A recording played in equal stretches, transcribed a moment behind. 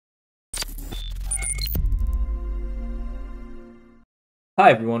Hi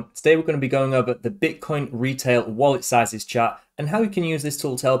everyone, today we're going to be going over the Bitcoin retail wallet sizes chart and how you can use this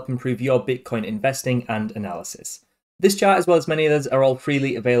tool to help improve your Bitcoin investing and analysis. This chart, as well as many others, are all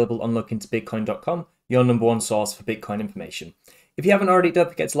freely available on lookintobitcoin.com, your number one source for Bitcoin information. If you haven't already, don't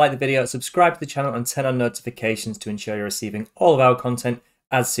forget to like the video, subscribe to the channel and turn on notifications to ensure you're receiving all of our content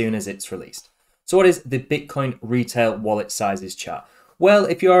as soon as it's released. So what is the Bitcoin retail wallet sizes chart? Well,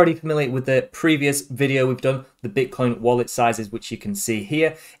 if you're already familiar with the previous video we've done, the Bitcoin wallet sizes, which you can see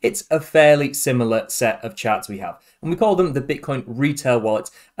here, it's a fairly similar set of charts we have. And we call them the Bitcoin retail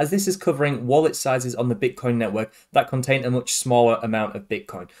wallets, as this is covering wallet sizes on the Bitcoin network that contain a much smaller amount of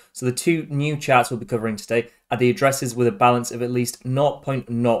Bitcoin. So the two new charts we'll be covering today are the addresses with a balance of at least 0.01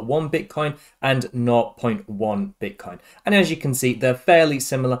 Bitcoin and 0.1 Bitcoin. And as you can see, they're fairly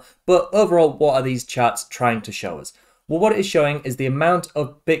similar, but overall, what are these charts trying to show us? Well, what it is showing is the amount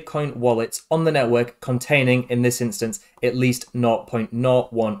of Bitcoin wallets on the network containing, in this instance, at least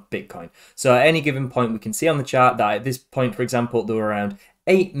 0.01 Bitcoin. So at any given point, we can see on the chart that at this point, for example, there were around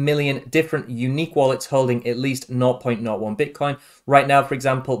 8 million different unique wallets holding at least 0.01 Bitcoin. Right now, for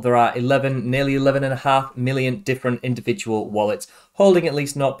example, there are nearly 11.5 million different individual wallets holding at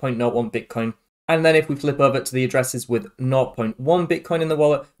least 0.01 Bitcoin. And then if we flip over to the addresses with 0.1 Bitcoin in the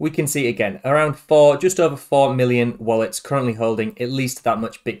wallet, we can see again around just over 4 million wallets currently holding at least that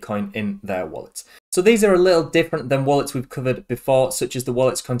much Bitcoin in their wallets. So these are a little different than wallets we've covered before, such as the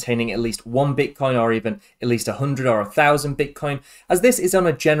wallets containing at least 1 Bitcoin or even at least 100 or 1,000 Bitcoin, as this is on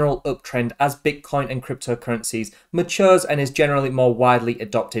a general uptrend as Bitcoin and cryptocurrencies matures and is generally more widely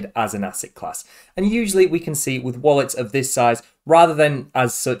adopted as an asset class. And usually we can see with wallets of this size, rather than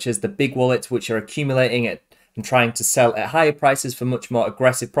as such as the big wallets which are accumulating it and trying to sell at higher prices for much more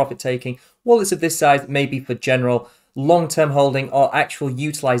aggressive profit taking, wallets of this size may be for general long-term holding or actual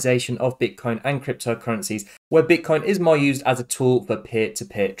utilization of Bitcoin and cryptocurrencies, where Bitcoin is more used as a tool for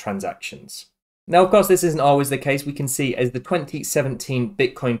peer-to-peer transactions. Now, of course, this isn't always the case. We can see as the 2017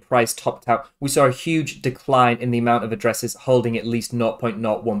 Bitcoin price topped out, we saw a huge decline in the amount of addresses holding at least 0.01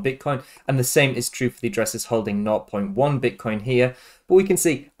 Bitcoin, and the same is true for the addresses holding 0.1 Bitcoin here. But we can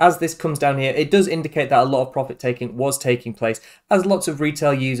see as this comes down here, it does indicate that a lot of profit taking was taking place, as lots of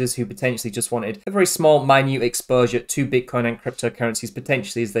retail users who potentially just wanted a very small, minute exposure to Bitcoin and cryptocurrencies,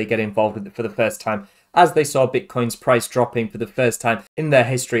 potentially as they get involved with it for the first time, as they saw Bitcoin's price dropping for the first time in their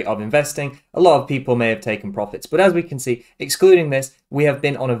history of investing, a lot of people may have taken profits. But as we can see, excluding this, we have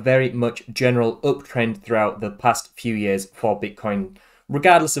been on a very much general uptrend throughout the past few years for Bitcoin.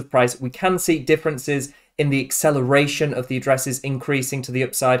 Regardless of price, we can see differences in the acceleration of the addresses increasing to the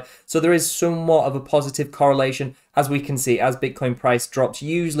upside. So there is somewhat of a positive correlation, as we can see as Bitcoin price drops.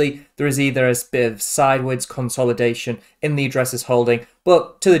 Usually there is either a bit of sideways consolidation in the addresses holding,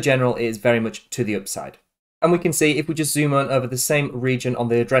 but to the general it is very much to the upside. And we can see if we just zoom on over the same region on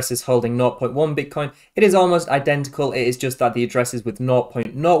the addresses holding 0.1 Bitcoin, it is almost identical. It is just that the addresses with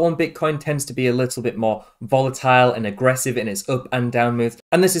 0.01 Bitcoin tends to be a little bit more volatile and aggressive in its up and down moves.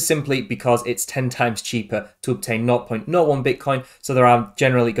 And this is simply because it's 10 times cheaper to obtain 0.01 Bitcoin. So there are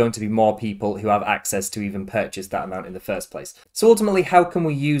generally going to be more people who have access to even purchase that amount in the first place. So ultimately, how can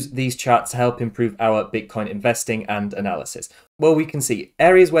we use these charts to help improve our Bitcoin investing and analysis? Well, we can see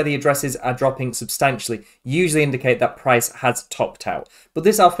areas where the addresses are dropping substantially usually indicate that price has topped out. But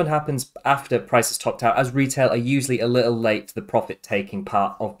this often happens after price has topped out, as retail are usually a little late to the profit-taking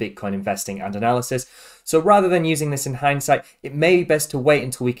part of Bitcoin investing and analysis. So rather than using this in hindsight, it may be best to wait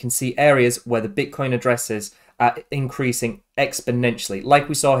until we can see areas where the Bitcoin addresses are increasing exponentially, like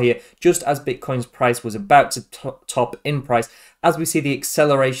we saw here, just as Bitcoin's price was about to top in price. As we see the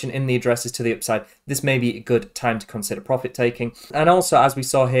acceleration in the addresses to the upside, this may be a good time to consider profit taking. And also, as we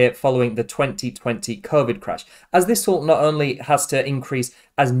saw here following the 2020 COVID crash, as this tool not only has to increase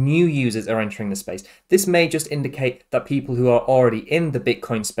as new users are entering the space, this may just indicate that people who are already in the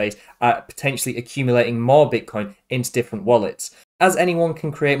Bitcoin space are potentially accumulating more Bitcoin into different wallets. As anyone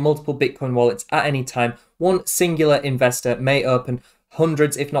can create multiple Bitcoin wallets at any time, one singular investor may open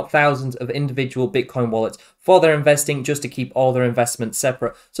hundreds, if not thousands, of individual Bitcoin wallets for their investing, just to keep all their investments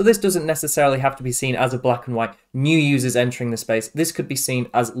separate. So this doesn't necessarily have to be seen as a black and white new users entering the space. This could be seen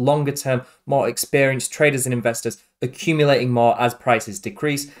as longer term, more experienced traders and investors accumulating more as prices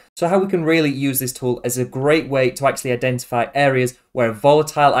decrease. So how we can really use this tool is a great way to actually identify areas where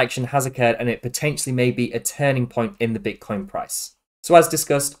volatile action has occurred and it potentially may be a turning point in the Bitcoin price. So as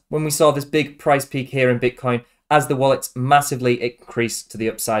discussed, when we saw this big price peak here in Bitcoin, as the wallets massively increased to the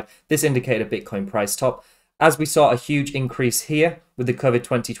upside, this indicated a Bitcoin price top. As we saw a huge increase here with the COVID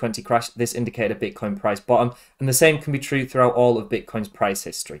 2020 crash, this indicated a Bitcoin price bottom, and the same can be true throughout all of Bitcoin's price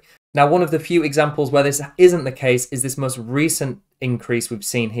history. Now, one of the few examples where this isn't the case is this most recent increase we've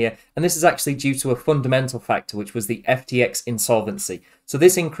seen here, and this is actually due to a fundamental factor, which was the FTX insolvency. So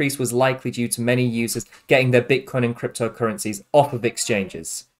this increase was likely due to many users getting their Bitcoin and cryptocurrencies off of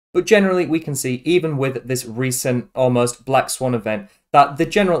exchanges. But generally, we can see, even with this recent almost black swan event, that the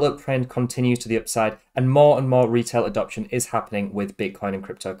general uptrend continues to the upside, and more retail adoption is happening with Bitcoin and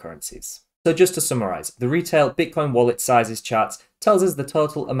cryptocurrencies. So just to summarize, the retail Bitcoin wallet sizes charts tells us the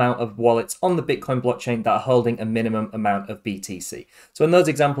total amount of wallets on the Bitcoin blockchain that are holding a minimum amount of BTC. So in those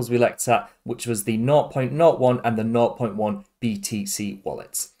examples we looked at, which was the 0.01 and the 0.1 BTC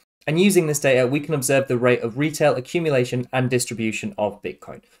wallets. And using this data, we can observe the rate of retail accumulation and distribution of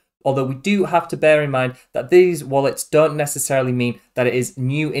Bitcoin. Although we do have to bear in mind that these wallets don't necessarily mean that it is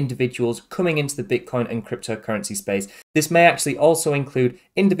new individuals coming into the Bitcoin and cryptocurrency space. This may actually also include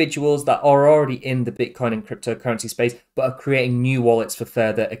individuals that are already in the Bitcoin and cryptocurrency space, but are creating new wallets for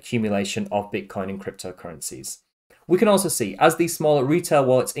further accumulation of Bitcoin and cryptocurrencies. We can also see, as these smaller retail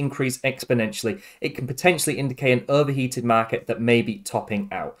wallets increase exponentially, it can potentially indicate an overheated market that may be topping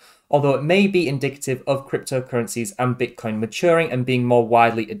out, although it may be indicative of cryptocurrencies and Bitcoin maturing and being more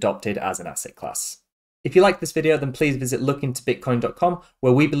widely adopted as an asset class. If you like this video, then please visit lookintobitcoin.com,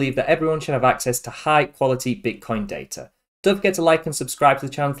 where we believe that everyone should have access to high quality Bitcoin data. Don't forget to like and subscribe to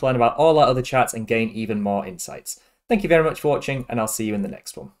the channel to learn about all our other charts and gain even more insights. Thank you very much for watching, and I'll see you in the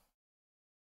next one.